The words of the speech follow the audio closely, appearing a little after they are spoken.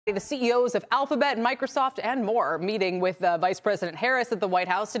The CEOs of Alphabet, Microsoft, and more meeting with Vice President Harris at the White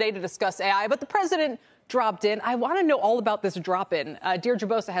House today to discuss AI. But the president dropped in. I want to know all about this drop-in. Deirdre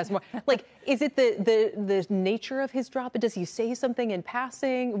Bosa has more. Is it the nature of his drop-in? Does he say something in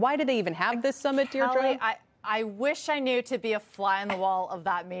passing? Why do they even have this summit, Deirdre? I wish I knew to be a fly on the wall of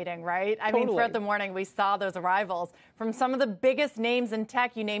that meeting, right? I mean, throughout the morning, we saw those arrivals from some of the biggest names in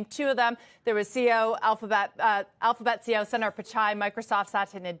tech. You named two of them. There was CEO, Alphabet CEO Sundar Pichai, Microsoft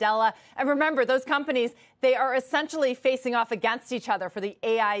Satya Nadella. And remember, those companies, they are essentially facing off against each other for the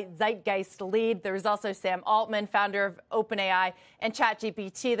AI zeitgeist lead. There was also Sam Altman, founder of OpenAI and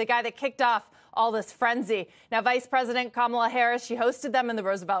ChatGPT, the guy that kicked off all this frenzy. Now, Vice President Kamala Harris, she hosted them in the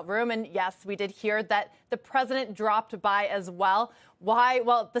Roosevelt Room. And yes, we did hear that the president dropped by as well. Why?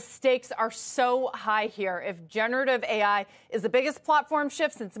 Well, the stakes are so high here. If generative AI is the biggest platform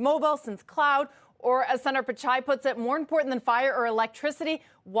shift since mobile, since cloud, or as Sundar Pichai puts it, more important than fire or electricity,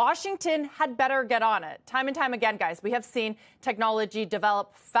 Washington had better get on it. Time and time again, guys, we have seen technology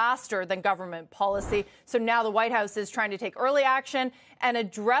develop faster than government policy. So now the White House is trying to take early action and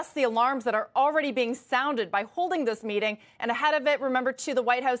address the alarms that are already being sounded by holding this meeting. And ahead of it, remember, too, the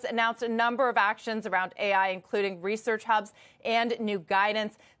White House announced a number of actions around AI, including research hubs and new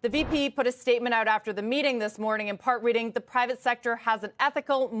guidance. The VP put a statement out after the meeting this morning, in part reading, the private sector has an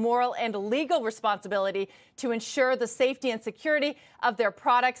ethical, moral, and legal responsibility to ensure the safety and security of their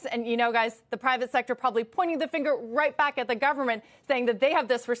products. And, you know, guys, the private sector probably pointing the finger right back at the government, saying that they have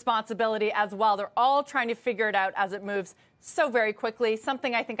this responsibility as well. They're all trying to figure it out as it moves so very quickly,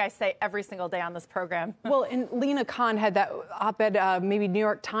 something I think I say every single day on this program. Well, and Lena Khan had that op-ed, maybe New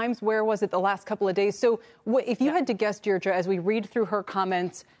York Times, where was it, the last couple of days? So if you had to guess, Deirdre, as we read through her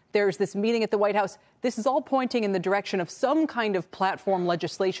comments, there's this meeting at the White House. This is all pointing in the direction of some kind of platform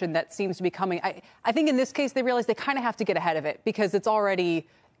legislation that seems to be coming. I think in this case, they realize they kind of have to get ahead of it because it's already,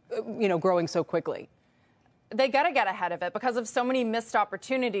 growing so quickly. They got to get ahead of it because of so many missed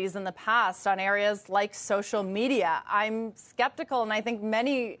opportunities in the past on areas like social media. I'm skeptical, and I think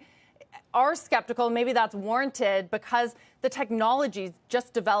many are skeptical. Maybe that's warranted because the technology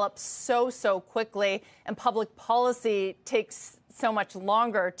just develops so quickly, and public policy takes so much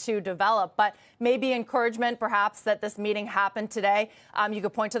longer to develop. But maybe encouragement, perhaps, that this meeting happened today. You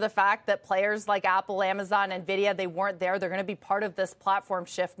could point to the fact that players like Apple, Amazon, NVIDIA, they weren't there. They're going to be part of this platform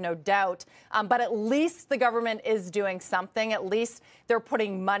shift, no doubt. But at least the government is doing something. At least they're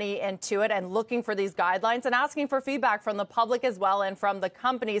putting money into it and looking for these guidelines and asking for feedback from the public as well and from the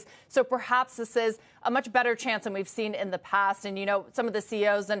companies. So perhaps this is a much better chance than we've seen in the past. And, some of the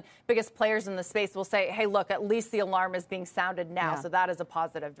CEOs and biggest players in the space will say, hey, look, at least the alarm is being sounded now. Yeah. So that is a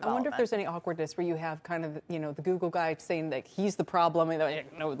positive development. I wonder if there's any awkwardness where you have kind of, the Google guy saying that he's the problem,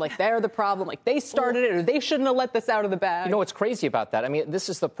 like they're the problem, like they started it or they shouldn't have let this out of the bag. You know what's crazy about that? I mean, this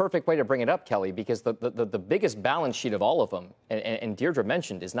is the perfect way to bring it up, Kelly, because the biggest balance sheet of all of them, and Deirdre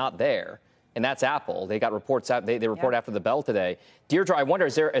mentioned, is not there. And that's Apple. They got reports out. They report after the bell today. Deirdre, I wonder,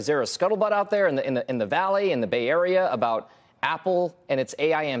 is there a scuttlebutt out there in the Valley, in the Bay Area, about Apple and its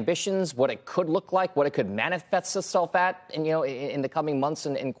AI ambitions, what it could look like, what it could manifest itself at, in the coming months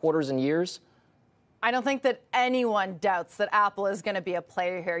and quarters and years? I don't think that anyone doubts that Apple is going to be a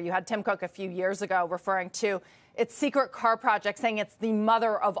player here. You had Tim Cook a few years ago referring to its secret car project, saying it's the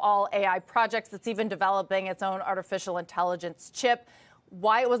mother of all AI projects. It's even developing its own artificial intelligence chip.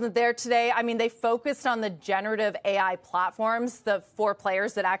 Why it wasn't there today? I mean, they focused on the generative AI platforms, the 4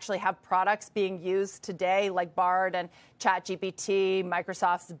 players that actually have products being used today, like Bard and ChatGPT,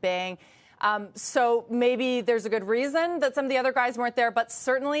 Microsoft's Bing. So maybe there's a good reason that some of the other guys weren't there, but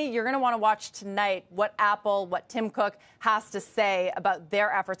certainly you're going to want to watch tonight what Tim Cook has to say about their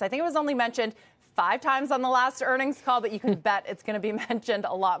efforts. I think it was only mentioned 5 times on the last earnings call, but you can bet it's going to be mentioned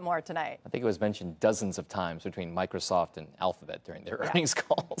a lot more tonight. I think it was mentioned dozens of times between Microsoft and Alphabet during their earnings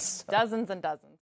calls. Dozens and dozens.